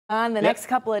on the next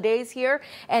couple of days here,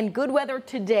 and good weather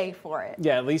today for it.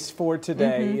 Yeah, at least for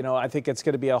today. You know, I think it's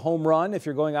going to be a home run if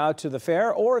you're going out to the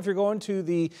fair or if you're going to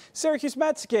the Syracuse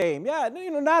Mets game. Yeah, you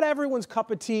know, not everyone's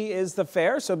cup of tea is the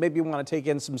fair, so maybe you want to take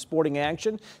in some sporting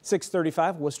action.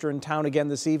 6:35, Worcester in town again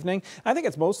this evening. I think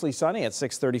it's mostly sunny at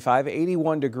 6:35,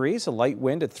 81 degrees, a light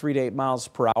wind at 3 to 8 miles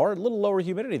per hour. A little lower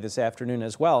humidity this afternoon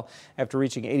as well. After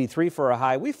reaching 83 for a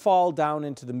high, we fall down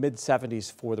into the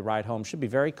mid-70s for the ride home. Should be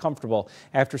very comfortable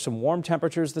after some warm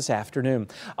temperatures this afternoon.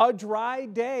 A dry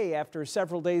day after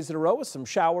several days in a row with some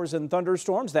showers and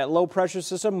thunderstorms. That low pressure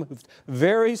system moved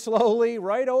very slowly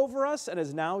right over us and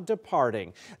is now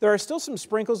departing. There are still some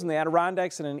sprinkles in the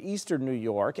Adirondacks and in eastern New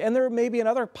York, and there may be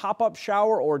another pop-up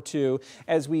shower or two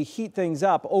as we heat things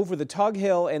up over the Tug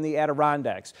Hill and the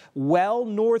Adirondacks, well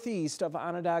northeast of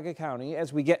Onondaga County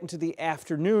as we get into the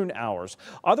afternoon hours.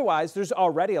 Otherwise, there's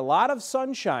already a lot of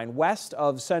sunshine west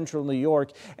of central New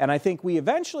York, and I think we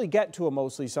eventually get to a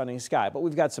mostly sunny sky, but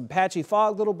we've got some patchy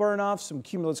fog that'll burn off, some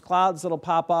cumulus clouds that'll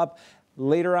pop up.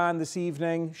 Later on this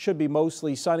evening, should be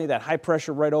mostly sunny, that high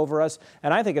pressure right over us,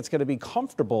 and I think it's going to be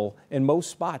comfortable in most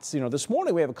spots. You know, this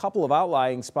morning we have a couple of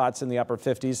outlying spots in the upper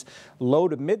 50s, low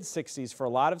to mid 60s for a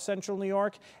lot of central New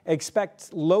York.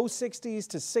 Expect low 60s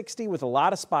to 60 with a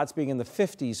lot of spots being in the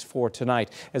 50s for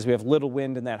tonight as we have little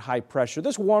wind and that high pressure.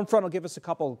 This warm front will give us a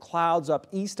couple of clouds up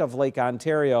east of Lake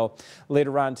Ontario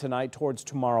later on tonight towards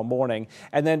tomorrow morning,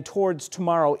 and then towards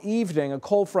tomorrow evening, a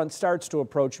cold front starts to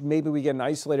approach. Maybe we get an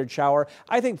isolated shower.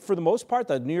 I think for the most part,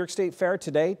 the New York State Fair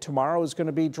today, tomorrow is going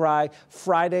to be dry.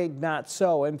 Friday, not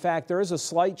so. In fact, there is a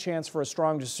slight chance for a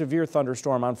strong to severe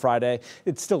thunderstorm on Friday.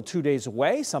 It's still 2 days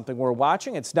away, something we're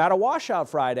watching. It's not a washout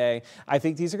Friday. I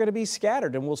think these are going to be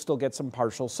scattered and we'll still get some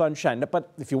partial sunshine.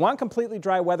 But if you want completely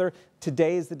dry weather,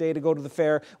 today is the day to go to the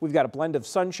fair. We've got a blend of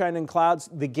sunshine and clouds.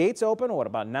 The gates open, what,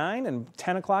 about 9 and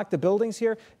 10 o'clock? The buildings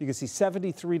here, you can see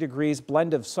 73 degrees,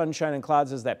 blend of sunshine and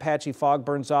clouds as that patchy fog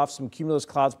burns off. Some cumulus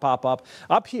clouds pop up.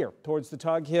 Up here towards the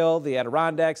Tug Hill, the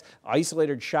Adirondacks,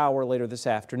 isolated shower later this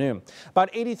afternoon. About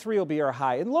 83 will be our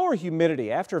high, and lower humidity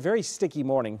after a very sticky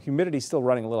morning. Humidity still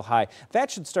running a little high.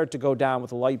 That should start to go down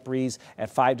with a light breeze at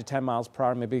 5 to 10 miles per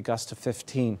hour, maybe a gust of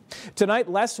 15. Tonight,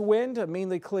 less wind, a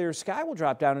mainly clear sky will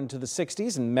drop down into the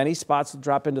 60s, and many spots will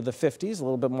drop into the 50s. A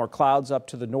little bit more clouds up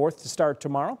to the north to start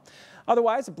tomorrow.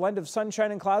 Otherwise, a blend of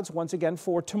sunshine and clouds once again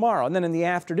for tomorrow. And then in the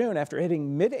afternoon, after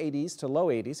hitting mid-80s to low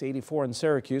 80s, 84 in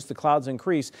Syracuse, the clouds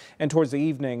increase, and towards the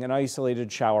evening, an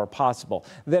isolated shower possible.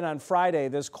 Then on Friday,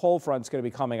 this cold front's going to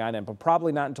be coming on in, but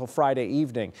probably not until Friday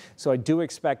evening. So I do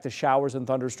expect the showers and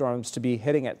thunderstorms to be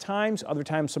hitting at times, other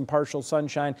times some partial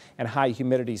sunshine and high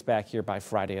humidities back here by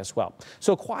Friday as well.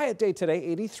 So quiet day today,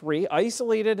 83,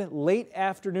 isolated late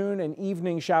afternoon and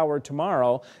evening shower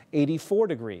tomorrow, 84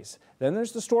 degrees. Then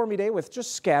there's the stormy day with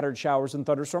just scattered showers and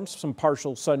thunderstorms, some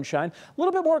partial sunshine. A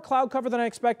little bit more cloud cover than I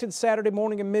expected Saturday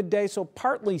morning and midday, so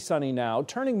partly sunny now,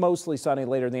 turning mostly sunny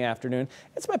later in the afternoon.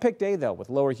 It's my pick day, though, with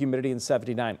lower humidity and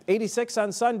 79. 86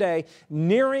 on Sunday,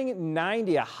 nearing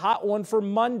 90, a hot one for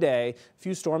Monday. A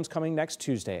few storms coming next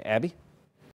Tuesday. Abby?